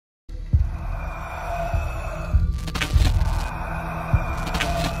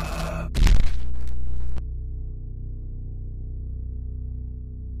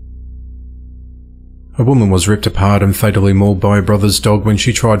A woman was ripped apart and fatally mauled by her brother's dog when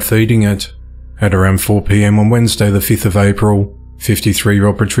she tried feeding it. At around 4 p.m. on Wednesday the 5th of April,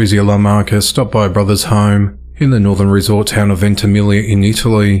 53-year-old Patrizia Lamarca stopped by her brother's home in the northern resort town of Ventimiglia in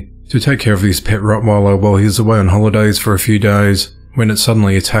Italy to take care of his pet Rottweiler while he was away on holidays for a few days, when it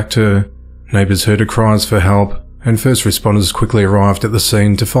suddenly attacked her. Neighbours heard her cries for help, and first responders quickly arrived at the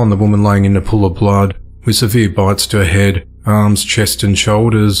scene to find the woman laying in a pool of blood, with severe bites to her head, arms, chest and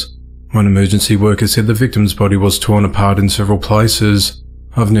shoulders. One emergency worker said the victim's body was torn apart in several places.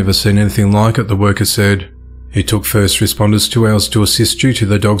 "I've never seen anything like it," the worker said. It took first responders 2 hours to assist due to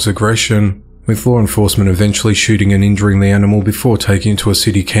the dog's aggression, with law enforcement eventually shooting and injuring the animal before taking it to a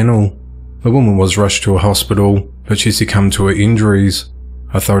city kennel. The woman was rushed to a hospital, but she succumbed to her injuries.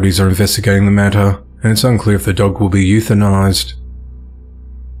 Authorities are investigating the matter, and it's unclear if the dog will be euthanized.